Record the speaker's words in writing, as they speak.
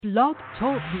Blog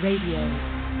Talk Radio.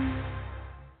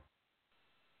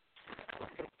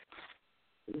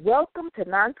 Welcome to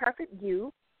Nonprofit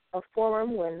U, a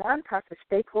forum where nonprofit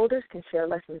stakeholders can share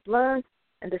lessons learned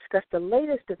and discuss the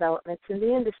latest developments in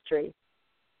the industry.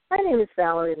 My name is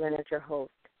Valerie Leonard, your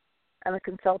host. I'm a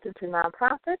consultant to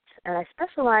nonprofits, and I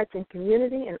specialize in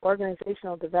community and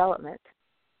organizational development.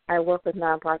 I work with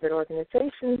nonprofit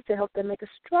organizations to help them make a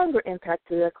stronger impact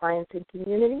to their clients and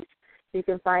communities. You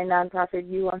can find Nonprofit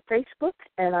U on Facebook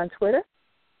and on Twitter.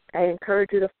 I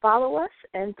encourage you to follow us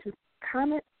and to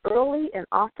comment early and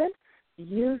often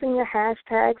using the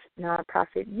hashtags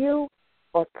NonprofitU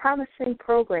or Promising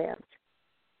Programs.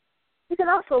 You can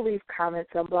also leave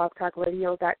comments on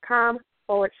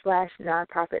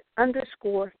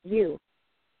blogtalkradio.com/nonprofit_U.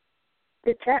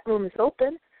 The chat room is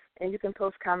open, and you can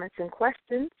post comments and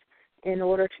questions. In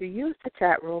order to use the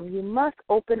chat room, you must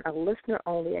open a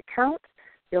listener-only account.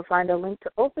 You'll find a link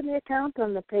to open the account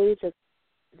on the page of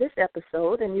this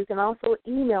episode, and you can also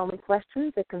email me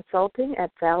questions at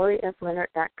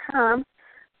consulting@valeriefleonard.com.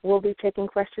 We'll be taking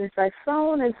questions by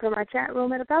phone and from our chat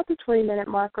room at about the 20-minute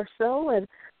mark or so, and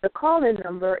the call-in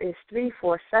number is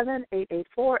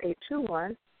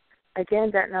 347-884-821.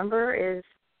 Again, that number is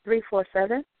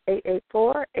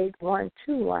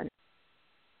 347-884-8121.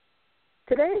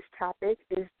 Today's topic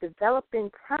is developing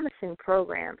promising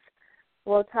programs.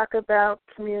 We'll talk about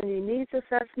community needs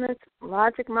assessments,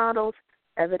 logic models,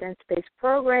 evidence-based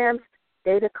programs,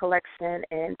 data collection,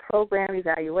 and program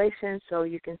evaluation. So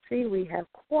you can see we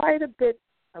have quite a bit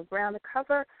of ground to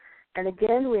cover. And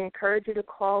again, we encourage you to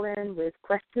call in with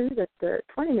questions at the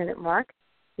 20-minute mark.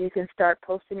 You can start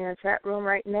posting in the chat room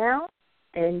right now,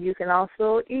 and you can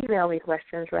also email me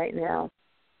questions right now.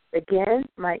 Again,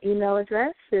 my email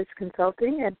address is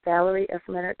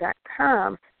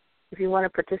consulting@valeriefleonard.com. If you want to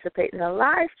participate in a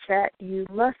live chat, you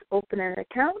must open an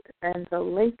account, and the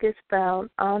link is found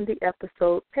on the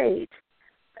episode page.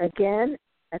 Again,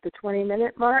 at the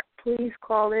 20-minute mark, please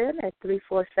call in at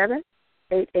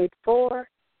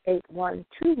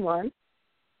 347-884-8121.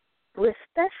 We're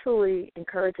especially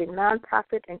encouraging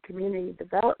nonprofit and community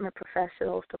development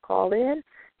professionals to call in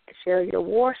to share your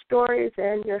war stories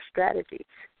and your strategies.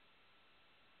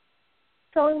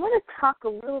 So we want to talk a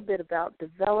little bit about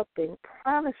developing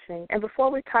promising. And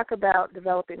before we talk about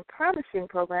developing promising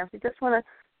programs, we just want to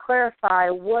clarify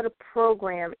what a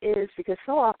program is, because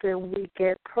so often we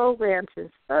get programs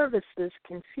and services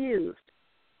confused.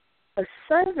 A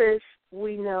service,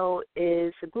 we know,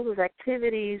 is a group of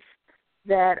activities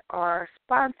that are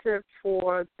sponsored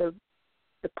for the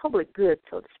public good,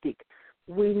 so to speak.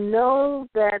 We know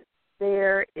that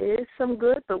there is some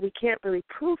good, but we can't really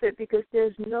prove it because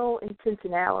there's no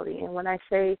intentionality. And when I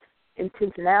say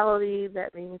intentionality,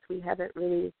 that means we haven't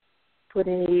really put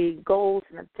any goals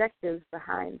and objectives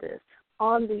behind this.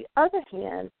 On the other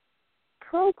hand,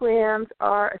 programs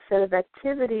are a set of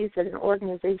activities that an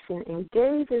organization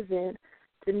engages in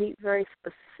to meet very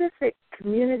specific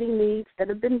community needs that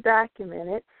have been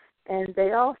documented, and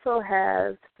they also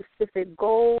have specific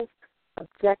goals,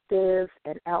 objectives,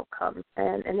 and outcomes.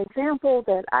 And an example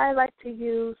that I like to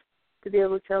use to be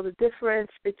able to tell the difference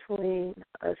between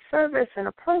a service and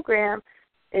a program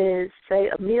is, say,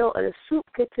 a meal at a soup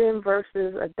kitchen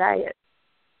versus a diet.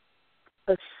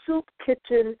 A soup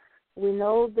kitchen, we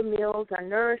know the meals are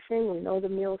nourishing, we know the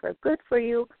meals are good for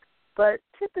you, but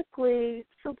typically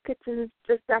soup kitchens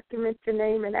just document your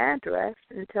name and address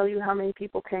and tell you how many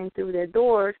people came through their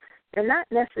doors. They're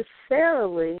not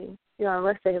necessarily,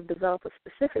 unless they have developed a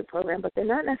specific program, but they're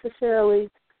not necessarily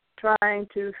trying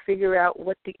to figure out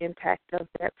what the impact of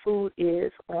that food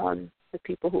is on the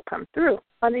people who come through.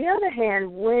 On the other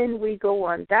hand, when we go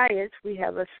on diets, we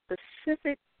have a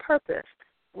specific purpose.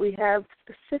 We have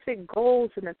specific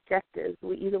goals and objectives.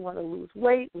 We either want to lose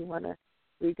weight, we want to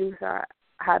reduce our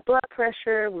high blood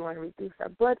pressure, we want to reduce our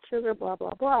blood sugar, blah,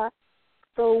 blah, blah.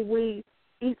 So we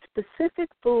eat specific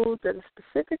foods at a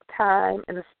specific time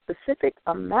in a specific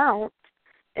amount,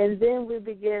 and then we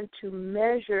begin to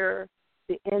measure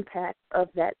the impact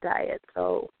of that diet.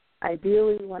 So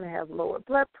ideally, we want to have lower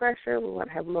blood pressure, we want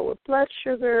to have lower blood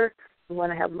sugar, we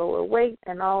want to have lower weight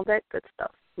and all that good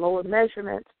stuff, lower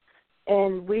measurements.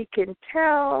 And we can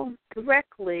tell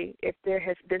directly if there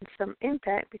has been some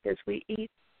impact because we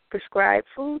eat prescribed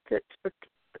foods at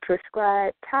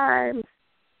prescribed times,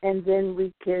 and then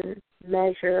we can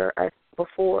measure a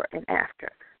before and after.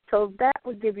 So that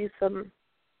would give you some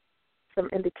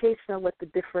indication of what the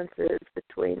difference is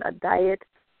between a diet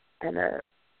and a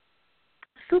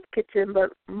soup kitchen,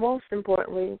 but most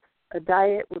importantly, a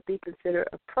diet would be considered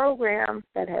a program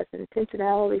that has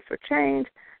intentionality for change,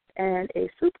 and a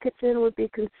soup kitchen would be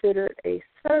considered a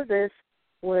service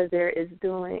where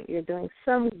you're doing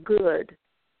some good,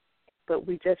 but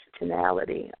we just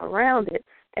tonality around it.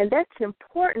 And that's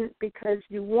important because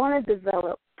you want to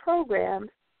develop programs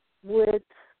with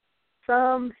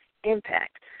some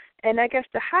impact. And I guess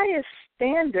the highest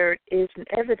standard is an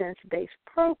evidence-based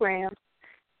program.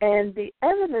 And the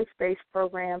evidence-based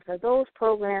programs are those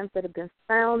programs that have been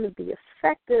found to be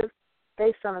effective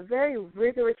based on a very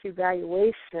rigorous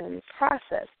evaluation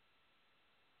process.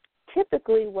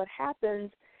 Typically what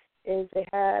happens is they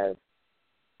have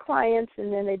clients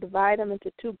and then they divide them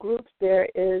into two groups. There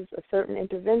is a certain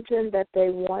intervention that they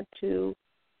want to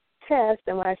test,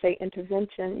 and when I say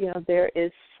intervention, there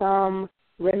is some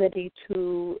remedy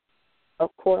to a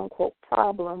quote-unquote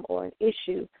problem or an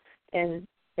issue, and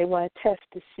they want to test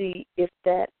to see if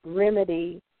that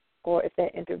remedy or if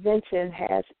that intervention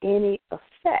has any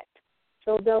effect.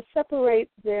 So they'll separate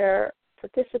their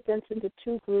participants into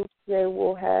two groups. They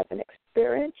will have an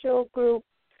experiential group,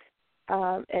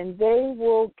 and they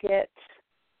will get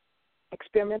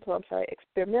experimental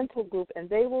group, and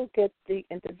they will get the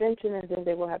intervention, and then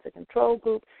they will have the control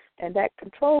group, and that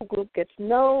control group gets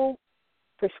no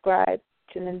prescribed.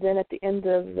 And then at the end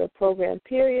of the program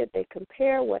period, they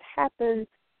compare what happened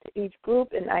to each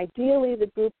group, and ideally the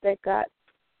group that got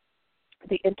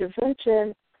the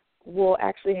intervention will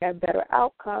actually have better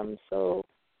outcomes, so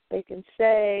they can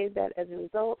say that as a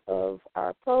result of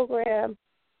our program,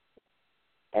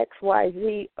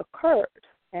 XYZ occurred.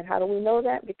 And how do we know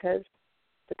that? Because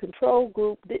the control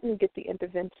group didn't get the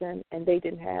intervention and they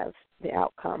didn't have the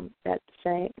outcome that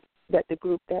the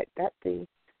group that got the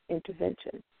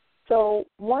intervention. So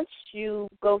once you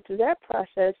go through that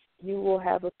process, you will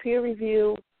have a peer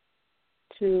review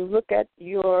to look at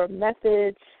your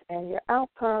methods and your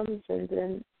outcomes, and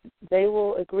then they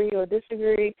will agree or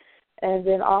disagree, and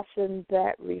then often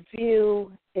that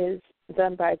review is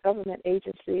done by a government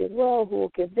agency as well who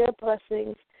will give their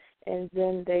blessings, and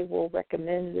then they will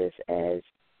recommend this as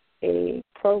a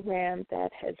program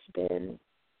that has been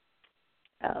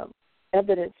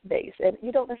evidence-based. And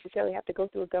you don't necessarily have to go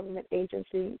through a government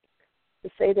agency to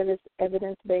say that it's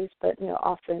evidence-based, but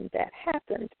often that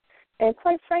happens. And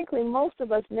quite frankly, most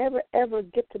of us never, ever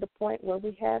get to the point where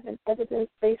we have an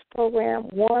evidence-based program.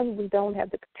 1, we don't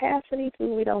have the capacity.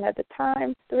 2, we don't have the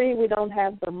time. 3, we don't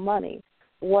have the money.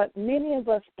 What many of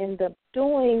us end up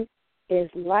doing is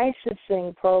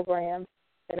licensing programs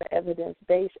that are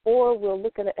evidence-based, or we'll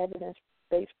look at an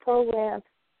evidence-based program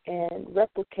and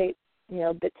replicate,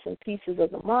 bits and pieces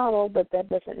of the model, but that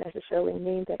doesn't necessarily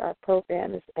mean that our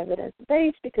program is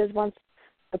evidence-based, because once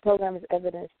the program is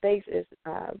evidence-based, it's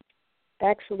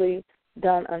actually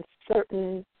done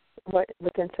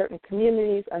within certain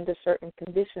communities under certain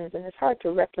conditions, and it's hard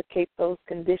to replicate those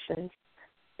conditions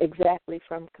exactly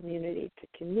from community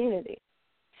to community.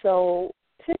 So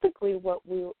typically what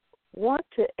we want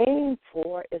to aim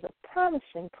for is a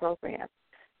promising program,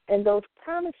 and those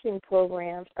promising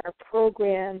programs are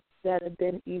programs that have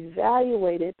been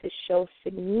evaluated to show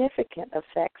significant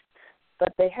effects,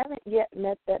 but they haven't yet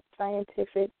met that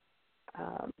scientific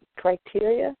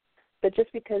criteria. But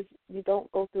just because you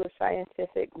don't go through a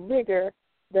scientific rigor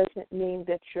doesn't mean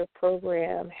that your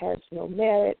program has no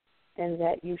merit and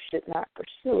that you should not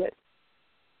pursue it.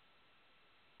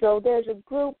 So there's a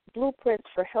group, Blueprints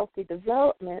for Healthy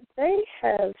Development. They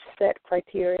have set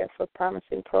criteria for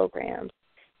promising programs,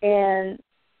 and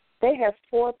they have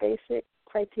 4 basic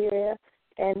criteria.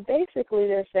 And basically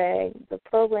they're saying the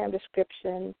program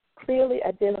description clearly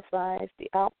identifies the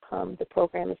outcome the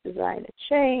program is designed to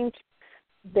change.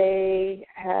 They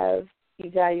have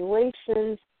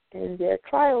evaluations in their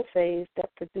trial phase that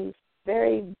produce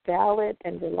very valid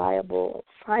and reliable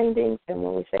findings. And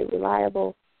when we say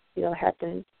reliable, it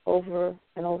happens over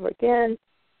and over again.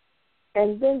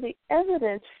 And then the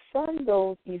evidence from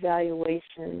those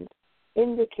evaluations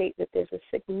indicate that there's a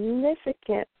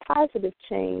significant positive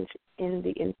change in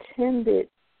the intended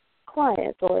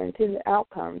clients or intended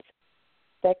outcomes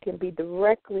that can be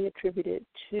directly attributed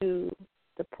to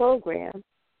the program.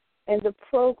 And the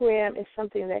program is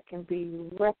something that can be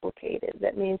replicated.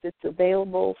 That means it's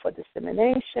available for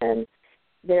dissemination.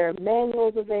 There are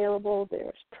manuals available.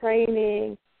 There's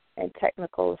training and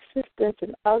technical assistance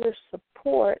and other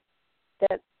support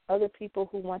that other people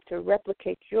who want to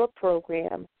replicate your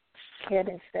program can,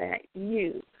 in fact,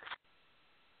 use.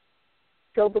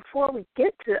 So before we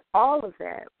get to all of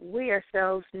that, we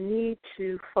ourselves need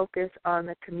to focus on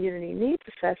the community needs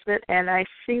assessment. And I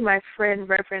see my friend,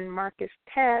 Reverend Marcus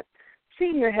Tapp,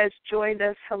 Sr. has joined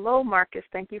us. Hello, Marcus.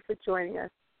 Thank you for joining us.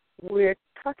 We're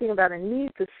talking about a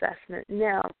needs assessment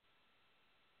now.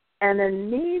 And a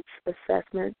needs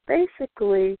assessment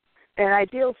basically an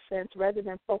ideal sense, rather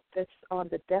than focus on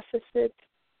the deficits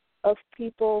of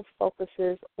people,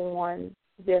 focuses on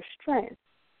their strengths.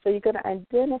 So you're going to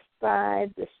identify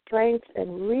the strengths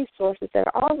and resources that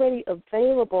are already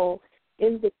available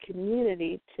in the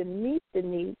community to meet the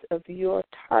needs of your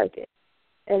target.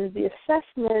 And the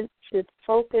assessment should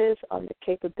focus on the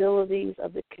capabilities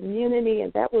of the community,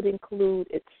 and that would include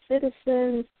its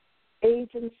citizens,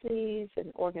 agencies,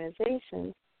 and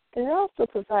organizations. And it also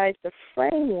provides the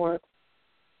framework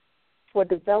for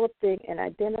developing and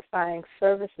identifying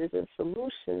services and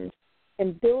solutions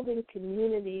and building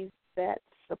communities that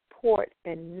support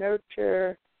and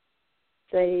nurture,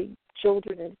 say,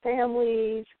 children and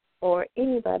families or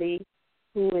anybody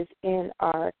who is in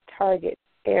our target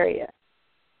area.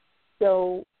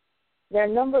 So there are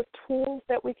a number of tools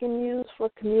that we can use for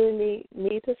community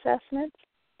needs assessments.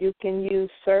 You can use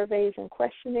surveys and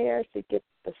questionnaires to get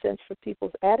a sense for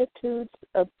people's attitudes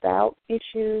about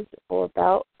issues or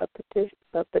about a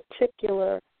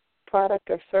particular product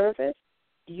or service.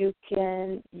 You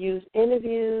can use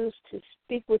interviews to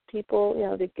speak with people,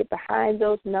 to get behind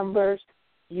those numbers.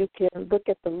 You can look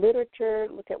at the literature,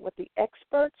 look at what the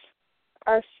experts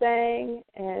are saying,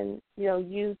 and,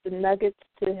 use the nuggets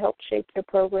to help shape your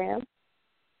program.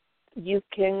 You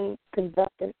can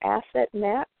conduct an asset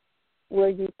map where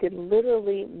you can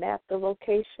literally map the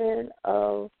location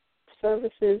of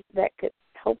services that could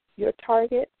help your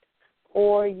target,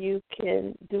 or you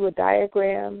can do a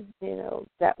diagram,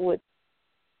 that would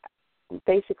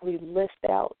basically list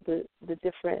out the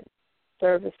different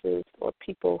services or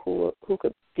people who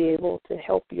could be able to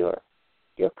help your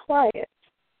clients.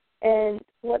 And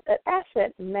what an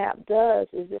asset map does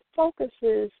is it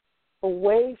focuses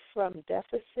away from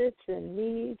deficits and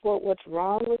needs, what's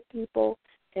wrong with people,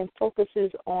 and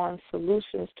focuses on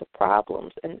solutions to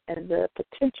problems and the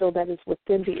potential that is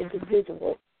within the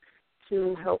individual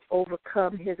to help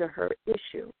overcome his or her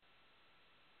issue.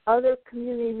 Other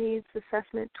community needs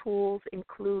assessment tools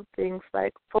include things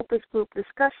like focus group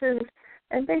discussions,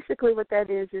 and basically what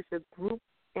that is a group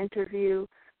interview,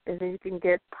 and then you can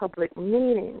get public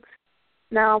meetings.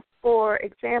 Now, for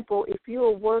example, if you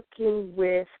are working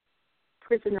with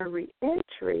prisoner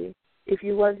reentry, if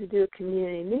you want to do a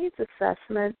community needs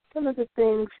assessment, some of the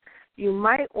things you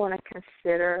might want to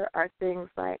consider are things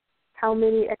like how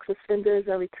many ex-offenders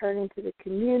are returning to the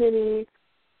community,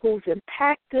 who's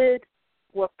impacted,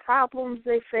 what problems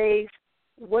they face,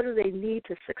 what do they need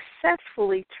to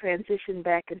successfully transition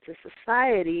back into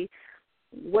society,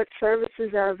 what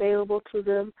services are available to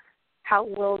them, how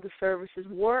well the services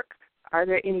work, are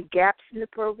there any gaps in the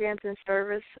programs and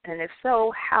service, and if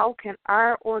so, how can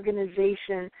our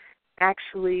organization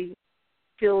actually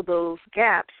fill those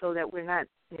gaps so that we're not,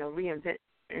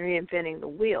 reinventing the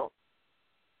wheel.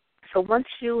 So once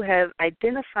you have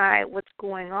identified what's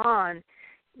going on,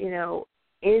 in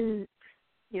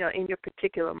your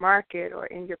particular market or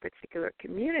in your particular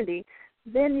community,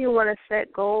 then you want to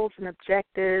set goals and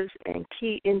objectives and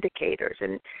key indicators.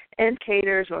 And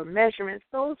indicators or measurements,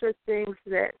 those are things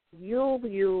that you'll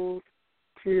use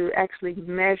to actually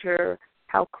measure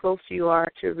how close you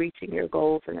are to reaching your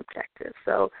goals and objectives.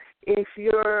 So if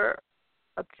your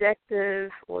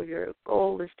objective or your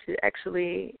goal is to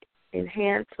actually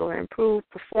enhance or improve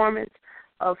performance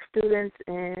of students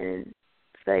in,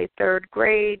 say, third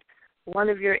grade, one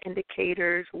of your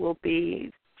indicators will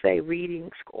be, say, reading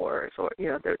scores or,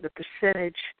 the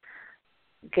percentage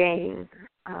gain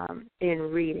in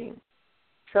reading.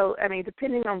 So,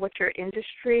 depending on what your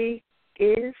industry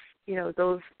is,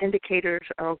 those indicators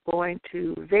are going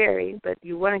to vary, but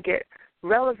you want to get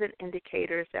relevant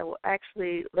indicators that will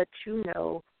actually let you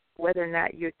know whether or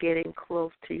not you're getting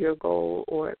close to your goal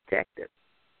or objective.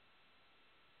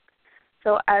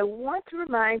 So I want to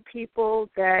remind people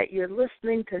that you're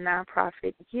listening to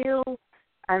Nonprofit You.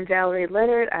 I'm Valerie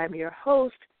Leonard. I'm your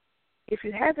host. If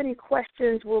you have any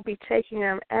questions, we'll be taking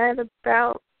them at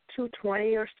about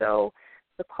 2:20 or so.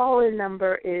 The call-in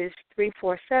number is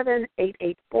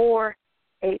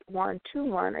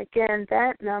 347-884-8121. Again,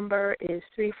 that number is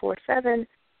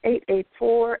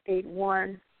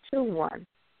 347-884-8121.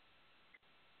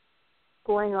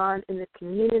 Going on in the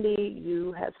community,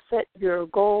 you have set your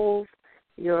goals,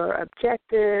 your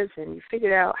objectives, and you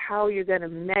figured out how you're going to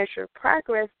measure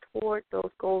progress toward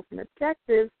those goals and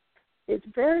objectives. It's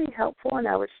very helpful, and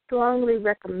I would strongly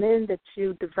recommend that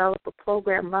you develop a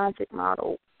program logic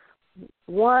model.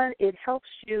 One, it helps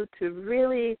you to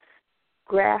really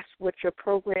grasp what your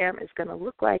program is going to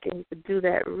look like, and you can do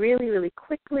that really, really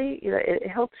quickly. It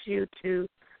helps you to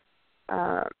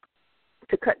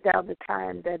cut down the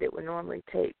time that it would normally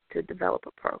take to develop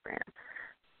a program.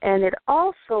 And it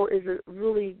also is a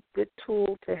really good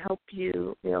tool to help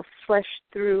you, flesh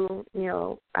through,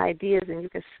 ideas, and you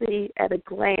can see at a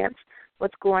glance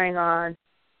what's going on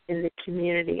in the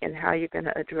community and how you're going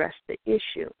to address the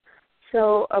issue.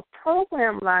 So a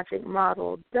program logic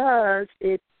model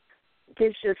it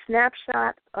gives you a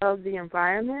snapshot of the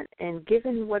environment, and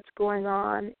given what's going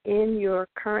on in your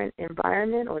current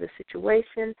environment or the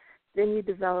situation, then you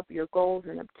develop your goals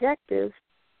and objectives,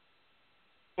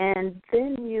 and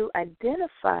then you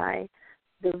identify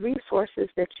the resources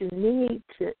that you need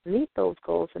to meet those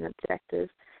goals and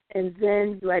objectives, and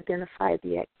then you identify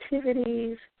the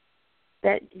activities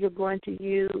that you're going to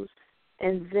use,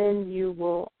 and then you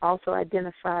will also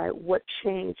identify what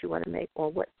change you want to make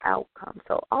or what outcome.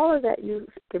 So all of that you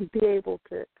can be able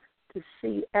to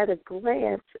see at a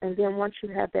glance, and then once you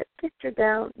have that picture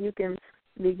down, you can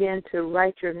begin to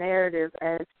write your narrative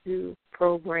as to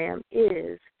program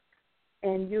is.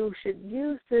 And you should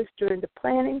use this during the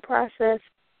planning process,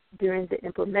 during the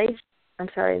implementation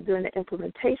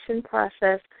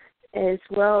process, as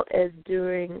well as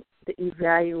during the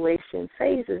evaluation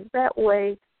phases. That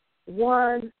way,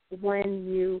 one, when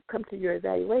you come to your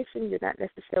evaluation, you're not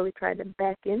necessarily trying to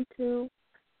back into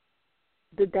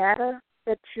the data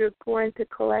that you're going to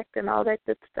collect and all that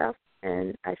good stuff.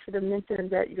 And I should have mentioned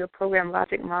that your program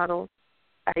logic model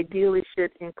ideally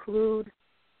should include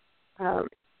the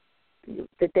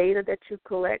data that you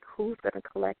collect, who's going to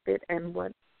collect it, and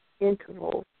what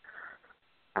intervals.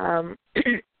 And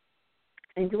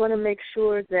you want to make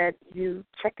sure that you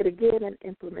check it again in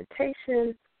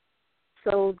implementation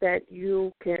so that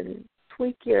you can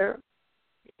tweak your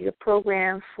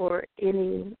program for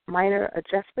any minor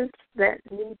adjustments that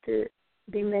need to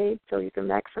be made so you can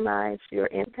maximize your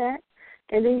impact.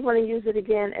 And then you want to use it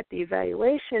again at the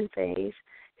evaluation phase,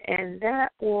 and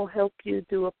that will help you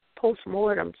do a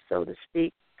post-mortem, so to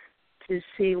speak, to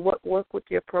see what worked with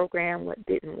your program, what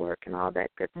didn't work, and all that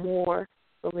good more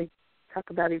when we talk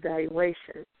about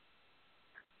evaluation.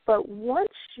 But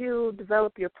once you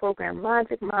develop your program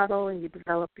logic model and you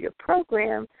develop your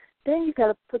program, then you've got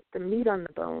to put the meat on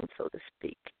the bone, so to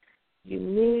speak. You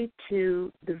need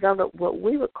to develop what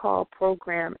we would call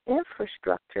program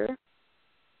infrastructure.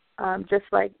 Just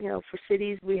like, for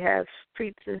cities we have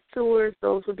streets and sewers,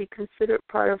 those would be considered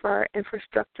part of our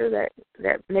infrastructure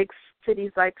that makes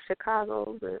cities like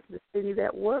Chicago the city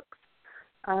that works.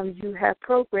 You have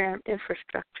program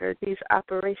infrastructure. These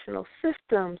operational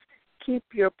systems keep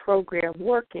your program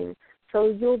working. So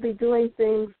you'll be doing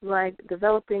things like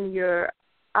developing your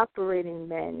operating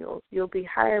manuals. You'll be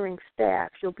hiring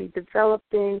staff. You'll be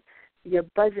developing your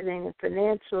budgeting and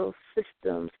financial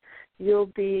systems. You'll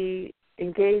be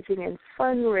engaging in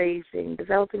fundraising,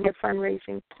 developing a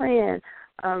fundraising plan,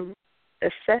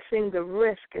 assessing the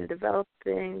risk, and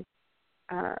developing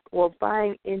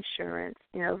buying insurance,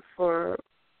 for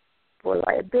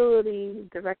liability,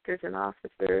 directors and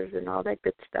officers, and all that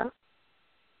good stuff.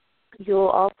 You'll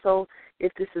also,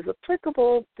 if this is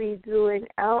applicable, be doing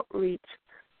outreach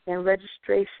and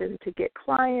registration to get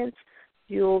clients.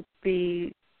 You'll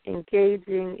be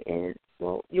engaging in,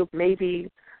 you'll maybe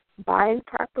buying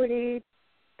property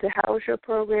to house your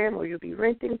program, or you'll be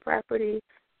renting property.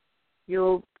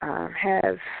 You'll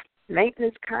have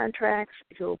maintenance contracts.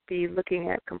 You'll be looking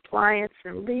at compliance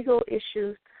and legal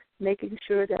issues, making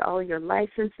sure that all your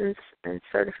licenses and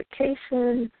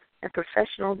certification and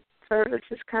professional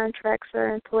services contracts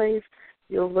are in place.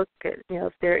 You'll look at,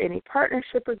 if there are any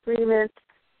partnership agreements,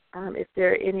 if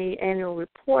there are any annual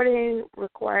reporting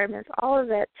requirements, all of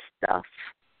that stuff,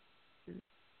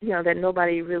 that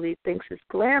nobody really thinks is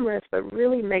glamorous, but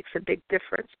really makes a big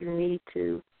difference. You need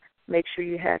to make sure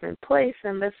you have in place,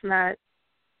 and let's not,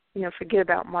 forget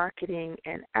about marketing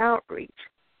and outreach.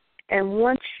 And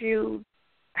once you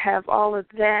have all of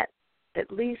that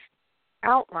at least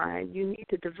outlined, you need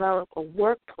to develop a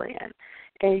work plan.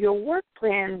 And your work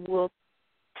plan will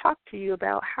talk to you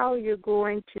about how you're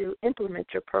going to implement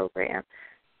your program.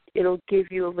 It'll give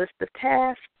you a list of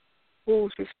tasks,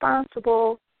 who's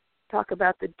responsible, talk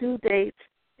about the due dates,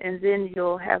 and then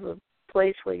you'll have a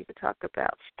place where you can talk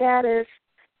about status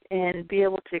and be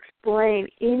able to explain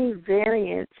any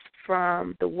variance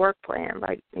from the work plan,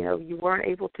 like, you weren't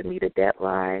able to meet a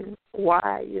deadline,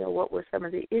 why, what were some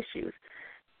of the issues.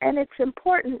 And it's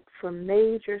important for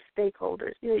major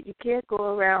stakeholders. You can't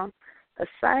go around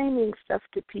assigning stuff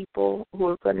to people who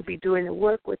are going to be doing the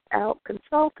work without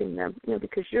consulting them,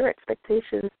 because your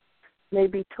expectations may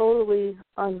be totally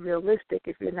unrealistic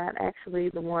if you're not actually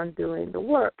the one doing the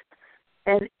work.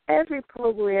 And every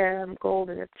program, goal,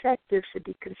 and objective should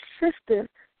be consistent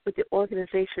with the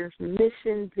organization's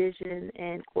mission, vision,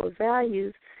 and core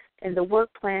values. And the work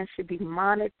plan should be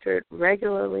monitored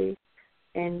regularly,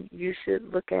 and you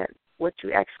should look at what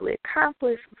you actually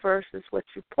accomplished versus what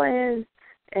you planned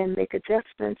and make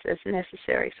adjustments as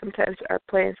necessary. Sometimes our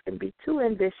plans can be too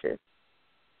ambitious,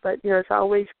 but, it's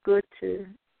always good to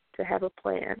have a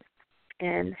plan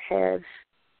and have,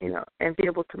 and be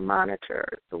able to monitor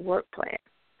the work plan.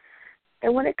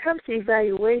 And when it comes to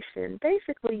evaluation,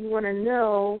 basically you want to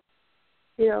know,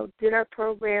 did our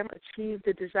program achieve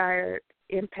the desired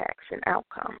impacts and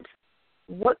outcomes?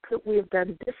 What could we have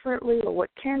done differently, or what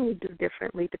can we do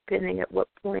differently, depending at what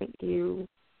point you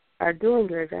are doing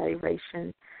your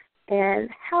evaluation? And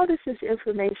how does this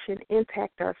information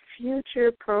impact our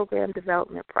future program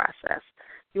development process?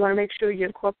 You want to make sure you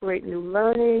incorporate new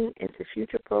learning into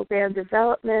future program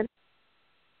development.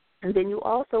 And then you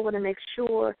also want to make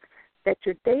sure that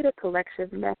your data collection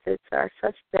methods are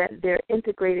such that they're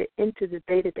integrated into the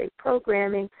day-to-day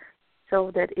programming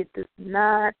so that it does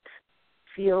not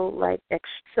feel like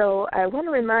extra. So I want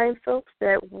to remind folks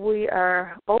that we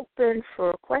are open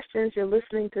for questions. You're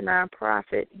listening to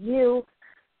Nonprofit You.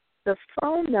 The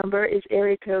phone number is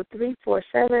area code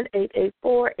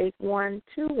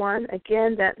 347-884-8121.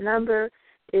 Again, that number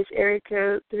is area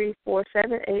code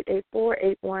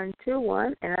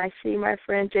 347-884-8121. And I see my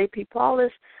friend J.P.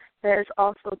 Paulus has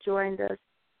also joined us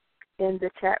in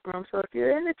the chat room. So if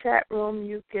you're in the chat room,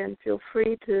 you can feel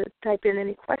free to type in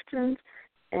any questions.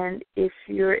 And if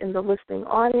you're in the listening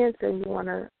audience and you want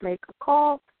to make a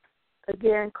call,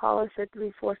 again, call us at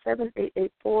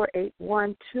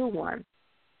 347-884-8121.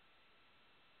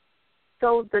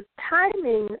 So the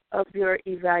timing of your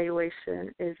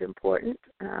evaluation is important.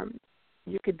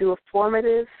 You could do a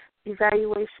formative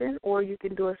evaluation, or you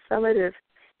can do a summative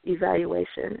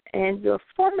evaluation. And your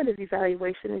formative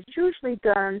evaluation is usually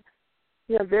done,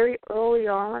 very early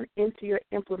on into your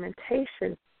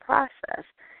implementation process.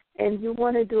 And you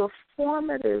want to do a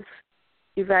formative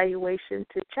evaluation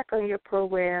to check on your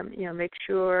program, make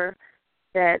sure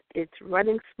that it's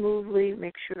running smoothly,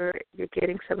 make sure you're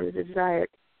getting some of the desired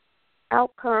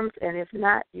outcomes, and if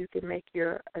not, you can make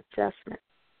your adjustment.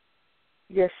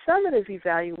 Your summative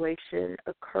evaluation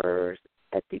occurs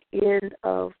at the end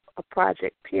of a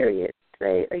project period,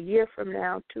 say a year from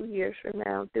now, 2 years from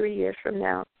now, 3 years from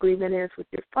now. Agreement is with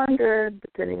your funder,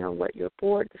 depending on what your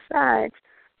board decides.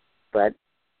 But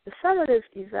the summative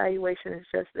evaluation is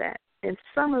just that. In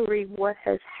summary, what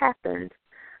has happened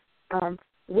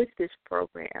with this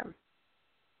program.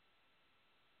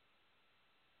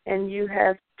 And you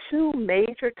have two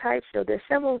major types. So there's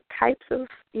several types of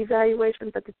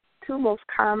evaluation, but the two most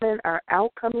common are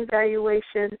outcome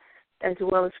evaluation as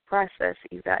well as process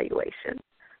evaluation.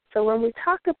 So when we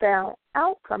talk about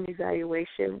outcome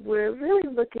evaluation, we're really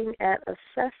looking at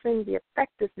assessing the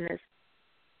effectiveness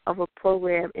of a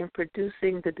program in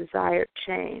producing the desired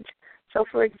change. So,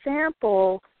 for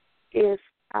example, if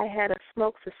I had a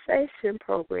smoke cessation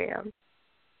program,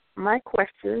 my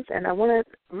questions, and I want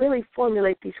to really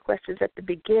formulate these questions at the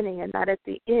beginning and not at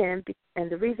the end,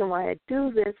 and the reason why I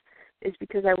do this is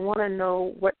because I want to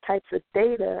know what types of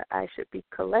data I should be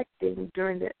collecting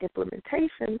during the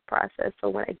implementation process. So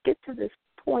when I get to this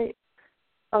point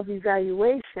of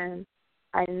evaluation,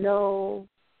 I know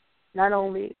not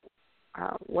only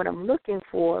what I'm looking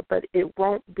for, but it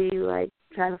won't be like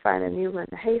trying to find a needle in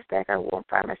a haystack. I won't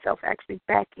find myself actually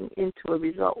backing into a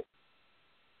result.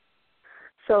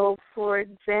 So, for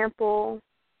example,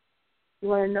 you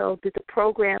want to know, did the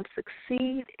program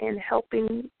succeed in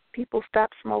helping people stop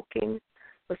smoking?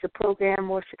 Was the program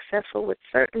more successful with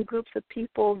certain groups of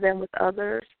people than with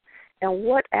others? And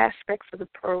what aspects of the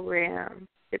program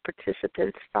did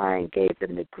participants find gave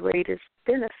them the greatest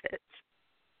benefits?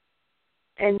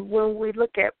 And when we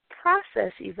look at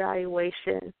process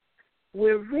evaluation,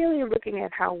 we're really looking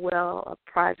at how well a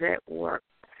project works.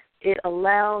 It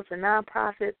allows a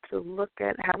nonprofit to look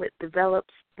at how it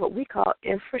develops what we call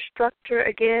infrastructure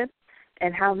again,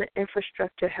 and how the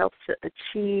infrastructure helps to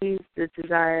achieve the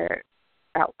desired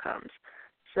outcomes.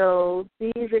 So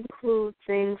these include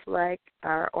things like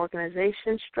our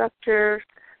organization structure,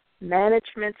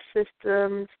 management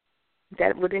systems,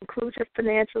 that would include your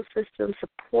financial system,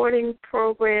 supporting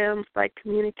programs like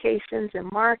communications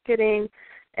and marketing,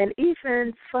 and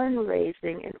even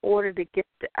fundraising in order to get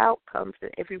the outcomes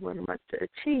that everyone wants to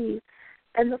achieve.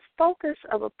 And the focus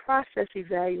of a process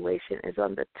evaluation is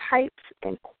on the types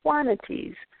and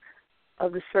quantities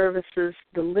of the services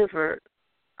delivered,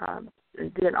 and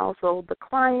then also the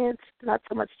clients, not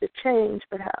so much the change,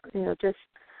 but how, just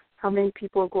how many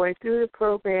people are going through the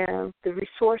program, the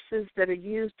resources that are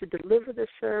used to deliver the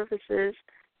services,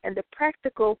 and the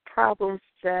practical problems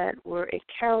that were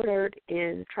encountered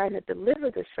in trying to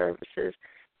deliver the services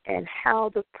and how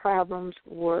the problems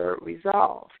were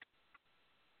resolved.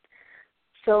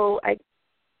 So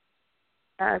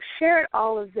I've shared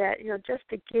all of that, just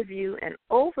to give you an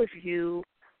overview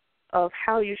of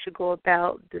how you should go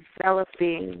about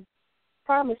developing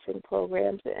promising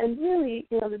programs. And really,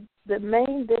 the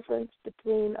main difference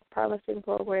between a promising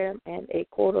program and a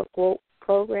quote-unquote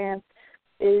program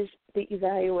is the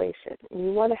evaluation.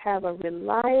 You want to have a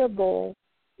reliable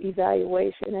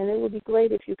evaluation, and it would be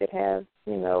great if you could have,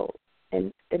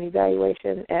 an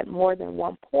evaluation at more than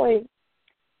one point,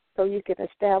 so you can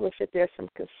establish that there's some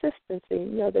consistency,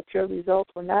 that your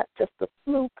results were not just a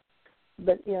fluke,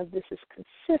 but, this is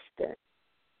consistent.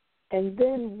 And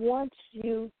then once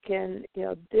you can,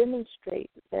 demonstrate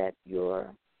that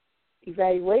your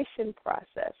evaluation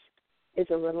process is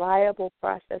a reliable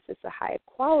process, it's a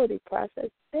high-quality process,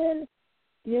 then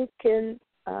you can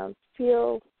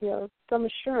feel, some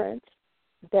assurance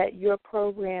that your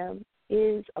program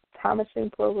is a promising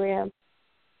program,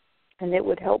 and it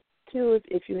would help too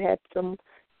if you had some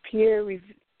peer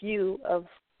review of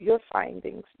your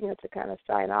findings, to kind of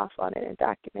sign off on it and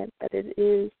document that it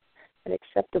is an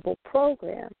acceptable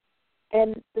program.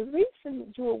 And the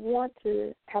reason you would want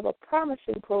to have a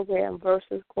promising program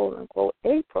versus quote-unquote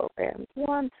a program,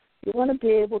 one, you want to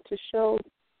be able to show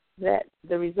that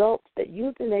the results that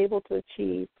you've been able to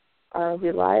achieve are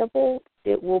reliable.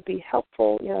 It will be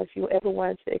helpful, if you ever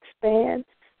wanted to expand,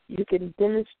 you can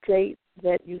demonstrate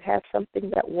that you have something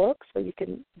that works, so you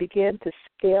can begin to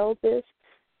scale this.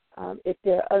 If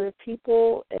there are other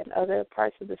people in other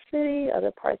parts of the city,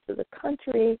 other parts of the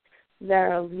country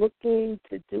that are looking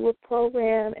to do a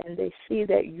program and they see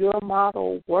that your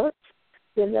model works,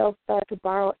 then they'll start to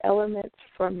borrow elements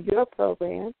from your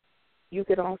program. You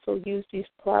can also use these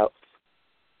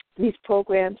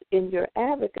programs in your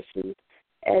advocacy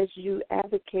as you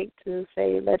advocate to,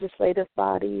 say, legislative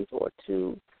bodies or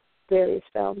to various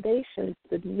foundations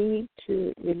the need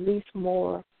to release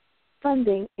more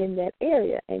funding in that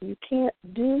area. And you can't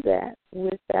do that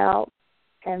without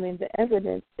having the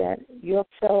evidence that you're.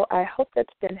 So I hope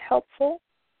that's been helpful.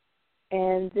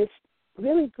 And this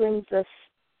really brings us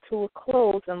to a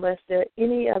close unless there are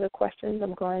any other questions.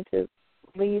 I'm going to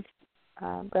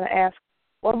ask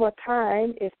one more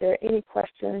time if there are any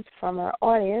questions from our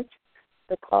audience.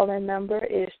 The call-in number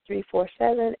is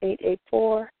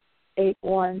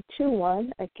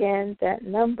 347-884-8121. Again, that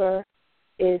number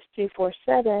is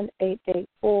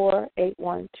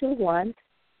 347-884-8121.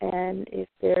 And if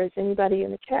there's anybody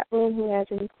in the chat room who has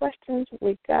any questions,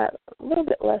 we've got a little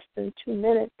bit less than 2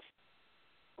 minutes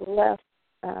left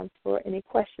for any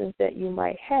questions that you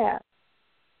might have.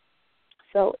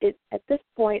 So at this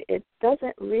point, it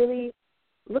doesn't really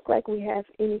look like we have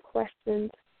any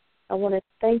questions. I want to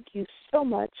thank you so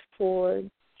much for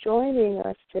joining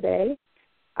us today.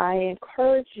 I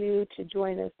encourage you to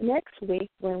join us next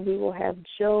week when we will have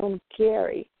Joan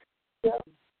Gary.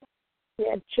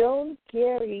 Joan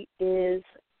Gary is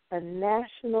a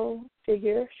national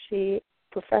figure. She's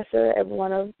professor at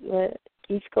one of the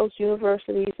East Coast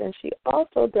universities, and she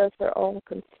also does her own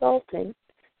consulting.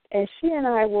 And she and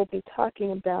I will be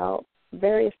talking about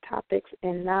various topics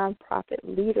in nonprofit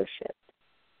leadership.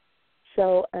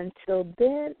 So until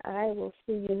then, I will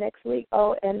see you next week.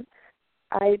 Oh, and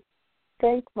I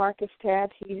thank Marcus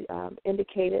Tabb. He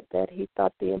indicated that he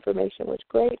thought the information was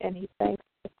great, and he thanks.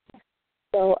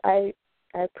 So I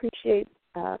appreciate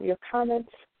your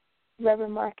comments,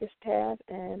 Reverend Marcus Tabb,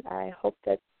 and I hope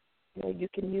that you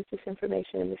can use this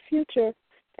information in the future.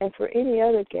 And for any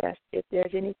other guests, if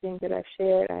there's anything that I've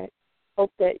shared, I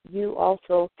hope that you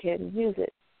also can use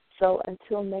it. So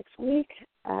until next week,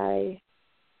 I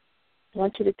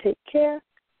want you to take care,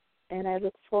 and I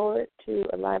look forward to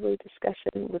a lively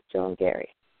discussion with Joan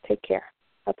Gary. Take care.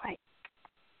 Bye-bye.